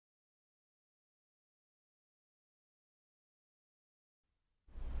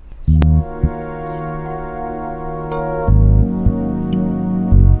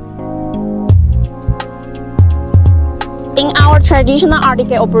traditional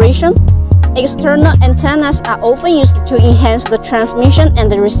RDK operation, external antennas are often used to enhance the transmission and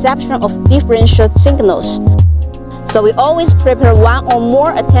the reception of differential signals. So we always prepare one or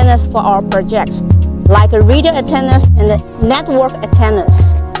more antennas for our projects, like radio antennas and network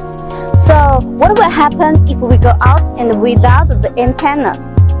antennas. So what will happen if we go out and without the antenna?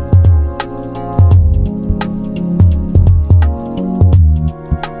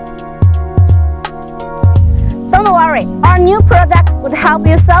 Don't worry, our new product would help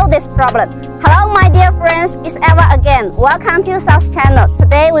you solve this problem. Hello my dear friends, it's Eva again. Welcome to South channel.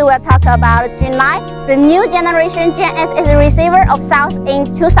 Today we will talk about G9, the new generation GNNS receiver of South in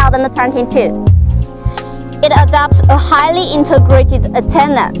 2022. It adopts a highly integrated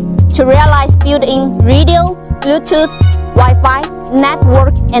antenna to realize built-in radio, Bluetooth, Wi-Fi,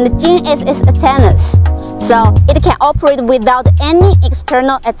 network, and GNNS antennas, so it can operate without any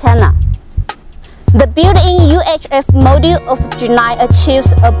external antenna. The built-in UHF module of G9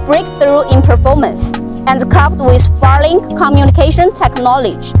 achieves a breakthrough in performance, and coupled with Starlink communication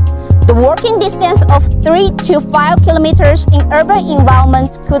technology, the working distance of 3 to 5 kilometers in urban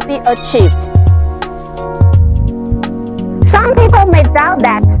environments could be achieved. Some people may doubt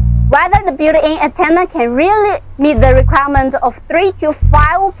that whether the built-in antenna can really meet the requirement of 3 to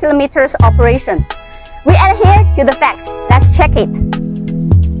 5 kilometers operation. We adhere to the facts. Let's check it.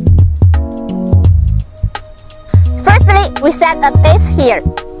 Firstly, we set a base here.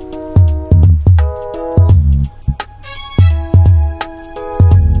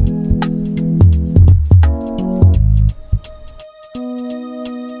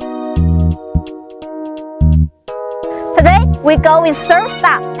 Today, we go with Surf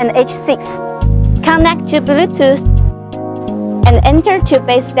Star and H6. Connect to Bluetooth and enter to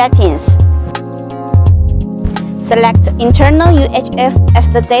base settings. Select internal UHF as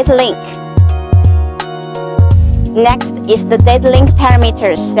the data link. Next is the data link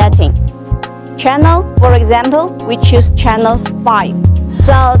parameters setting. Channel, for example, we choose channel 5.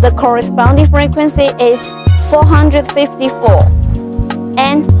 So the corresponding frequency is 454.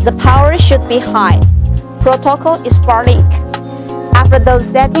 And the power should be high. Protocol is Starlink. After those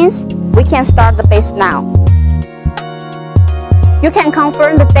settings, we can start the base now. You can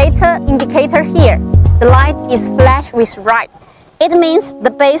confirm the data indicator here. The light is flashed with red. It means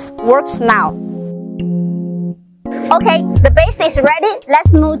the base works now. Okay, the base is ready.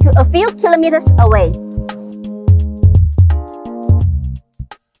 Let's move to a few kilometers away.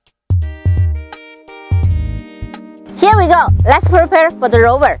 Here we go. Let's prepare for the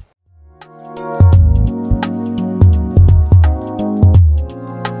rover.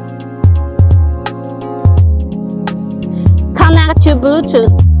 Connect to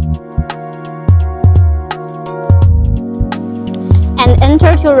Bluetooth and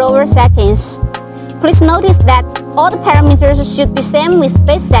enter to rover settings. Please notice that all the parameters should be same with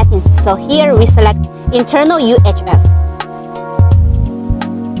base settings, so here we select internal UHF.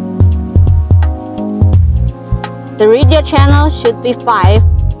 The radio channel should be 5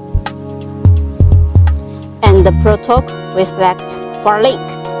 and the protocol we select Starlink.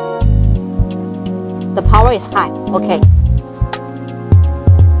 The power is high, okay.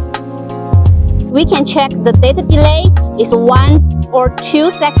 We can check the data delay is 1 or 2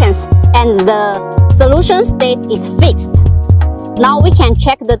 seconds and the solution state is fixed. Now we can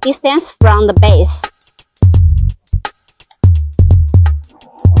check the distance from the base.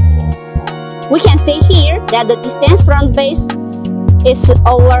 We can see here that the distance from the base is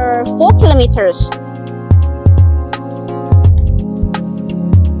over 4 kilometers.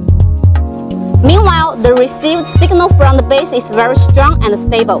 Meanwhile, the received signal from the base is very strong and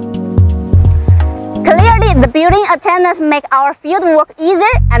stable. Clearly, the built-in antennas make our field work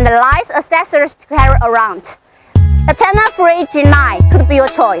easier and less accessories to carry around. Antenna-free G9 could be your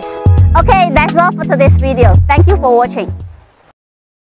choice. Okay, that's all for today's video. Thank you for watching.